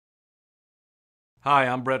Hi,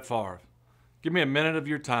 I'm Brett Favre. Give me a minute of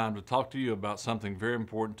your time to talk to you about something very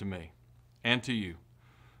important to me and to you.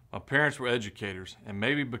 My parents were educators, and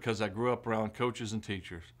maybe because I grew up around coaches and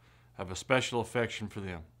teachers, I have a special affection for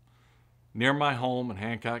them. Near my home in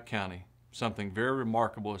Hancock County, something very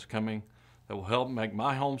remarkable is coming that will help make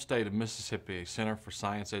my home state of Mississippi a center for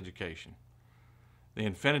science education. The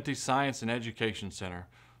Infinity Science and Education Center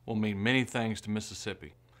will mean many things to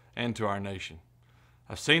Mississippi and to our nation.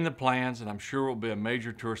 I've seen the plans, and I'm sure it will be a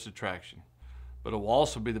major tourist attraction, but it will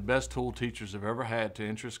also be the best tool teachers have ever had to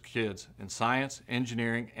interest kids in science,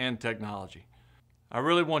 engineering, and technology. I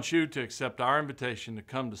really want you to accept our invitation to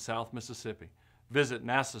come to South Mississippi, visit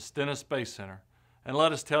NASA's Stennis Space Center, and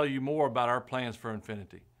let us tell you more about our plans for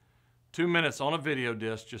Infinity. 2 minutes on a video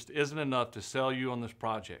disc just isn't enough to sell you on this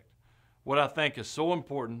project. What I think is so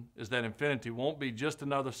important is that Infinity won't be just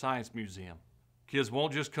another science museum. Kids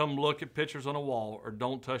won't just come look at pictures on a wall or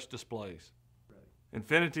don't touch displays.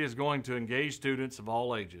 Infinity is going to engage students of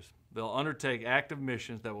all ages. They'll undertake active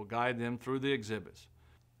missions that will guide them through the exhibits.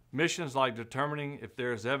 Missions like determining if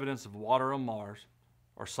there is evidence of water on Mars,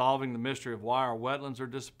 or solving the mystery of why our wetlands are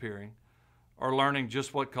disappearing, or learning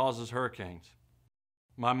just what causes hurricanes.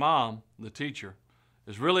 My mom, the teacher,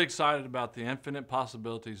 is really excited about the infinite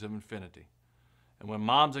possibilities of Infinity. And when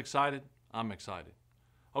Mom's excited, I'm excited.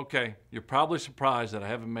 Okay, you're probably surprised that I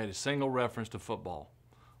haven't made a single reference to football.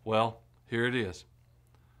 Well, here it is.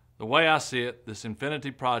 The way I see it, this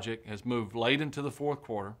Infinity project has moved late into the fourth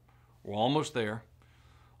quarter. We're almost there.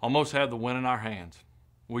 Almost have the win in our hands.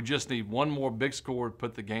 We just need one more big score to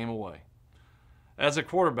put the game away. As a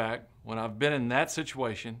quarterback, when I've been in that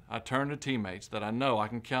situation, I turn to teammates that I know I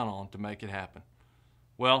can count on to make it happen.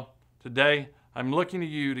 Well, today I'm looking to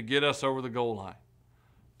you to get us over the goal line.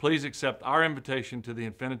 Please accept our invitation to the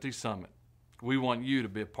Infinity Summit. We want you to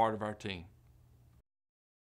be a part of our team.